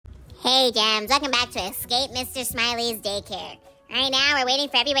Hey, Gems. Welcome back to Escape Mr. Smiley's Daycare. Right now, we're waiting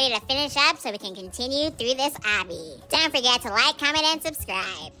for everybody to finish up so we can continue through this obby. Don't forget to like, comment, and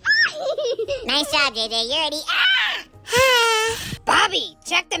subscribe. Nice job, JJ. You're ready. Bobby,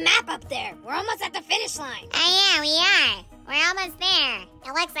 check the map up there. We're almost at the finish line. Oh, yeah, we are. We're almost there.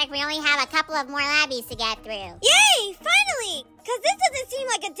 It looks like we only have a couple of more lobbies to get through. Yay, finally! Because this doesn't seem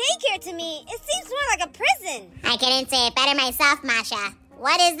like a daycare to me. It seems more like a prison. I couldn't say it better myself, Masha.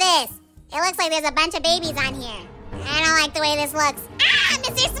 What is this? It looks like there's a bunch of babies on here. I don't like the way this looks. Ah,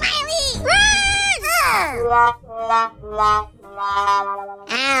 Mr. Smiley! Run!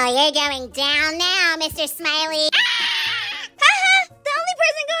 Oh, you're going down now, Mr. Smiley. Haha! The only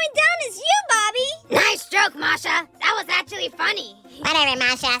person going down is you, Bobby! Nice joke, Masha. That was actually funny. Whatever,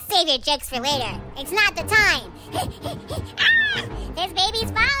 Masha. Save your jokes for later. It's not the time. Ah! This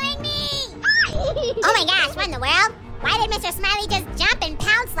baby's following me! Oh my gosh, what in the world? Why did Mr. Smiley just jump and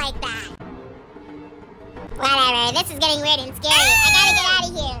pounce like that? Whatever, this is getting weird and scary. I gotta get out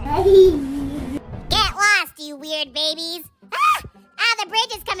of here. Get lost, you weird babies. Ah, the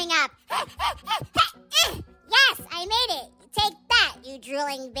bridge is coming up. Yes, I made it. Take that, you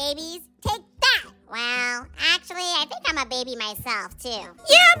drooling babies. Take that. Well, actually, I think I'm a baby myself, too.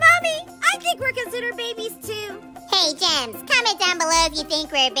 Yeah, Bobby. I think we're considered babies, too. Hey, Gems, comment down below if you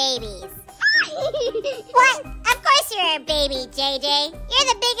think we're babies. What? Of course you're a baby, JJ. You're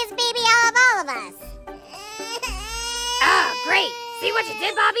the biggest baby of all of us. Oh, great. See what you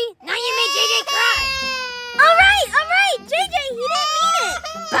did, Bobby? Now you made JJ cry. All right. JJ, he didn't mean it.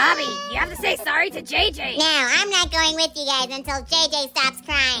 Bobby, you have to say sorry to JJ. No, I'm not going with you guys until JJ stops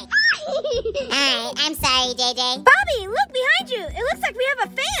crying. Alright, I'm sorry, JJ. Bobby, look behind you. It looks like we have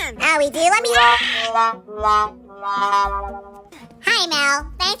a fan. Oh, we do? Let me... Hi,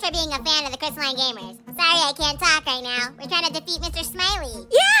 Mel. Thanks for being a fan of the Crystalline Gamers. Sorry I can't talk right now. We're trying to defeat Mr. Smiley.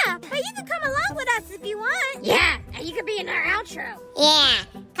 Yeah, but you can come along with us if you want. Yeah, and you could be in our outro. Yeah.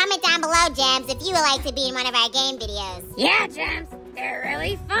 Comment down below, Gems, if you would like to be in one of our game videos. Yeah, Gems. They're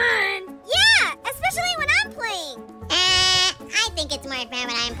really fun. Yeah, especially when I'm playing. I think it's more fun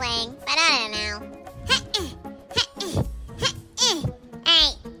when I'm playing, but I don't know.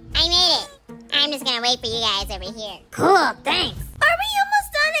 Alright, I made it. I'm just gonna wait for you guys over here. Cool, thanks. Are we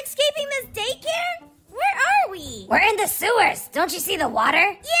almost done escaping this daycare? Where are we? We're in the sewers. Don't you see the water?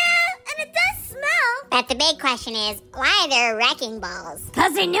 Yeah, and it does smell. But the big question is, why are there wrecking balls?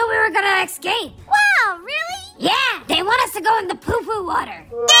 Because they knew we were gonna escape. Wow, really? Yeah, they want us to go in the poo-poo water.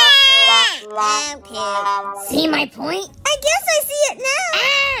 Okay. See my point? I guess I see it now.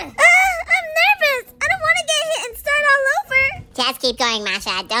 I'm nervous. I don't want to get hit and start all over. Just keep going,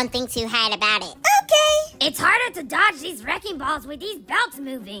 Masha. Don't think too hard about it. Okay. It's harder to dodge these wrecking balls with these belts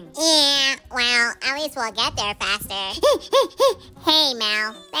moving. Yeah, well, at least we'll get there faster. Hey,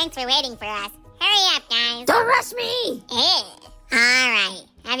 Mel. Thanks for waiting for us. Hurry up, guys. Don't rush me. Alright,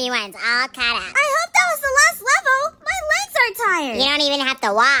 everyone's all caught up. I hope that was the last level. My legs are tired. You don't even have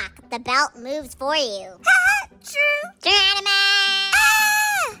to walk. The belt moves for you. True. Geronimo!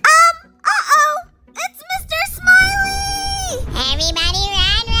 Uh-oh. It's Mr. Smiley. Everybody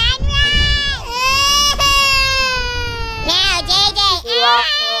run, run, run! Now, JJ!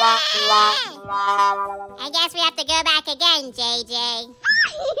 I guess we have to go back again, JJ.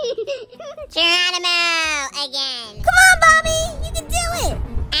 Geronimo again. Come on, Bobby. You can do it.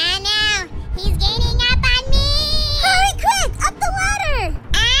 I know. He's gaining up on me. Hurry, quick. Up the ladder.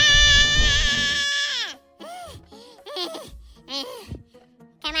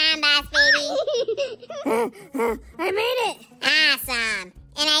 Come on, boss baby. I made it. Awesome.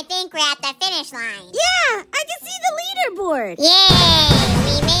 And I think we're at the finish line. Yeah, I can see the leaderboard. Yay!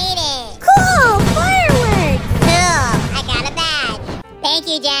 We made it. Cool. Fireworks. Cool. I got a badge. Thank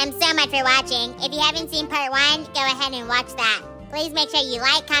you, Gems, so much for watching. If you haven't seen part 1, go ahead and watch that. Please make sure you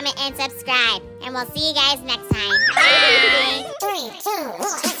like, comment, and subscribe. And we'll see you guys next time. Bye! 3, 2, 1,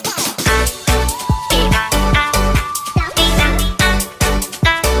 let's go!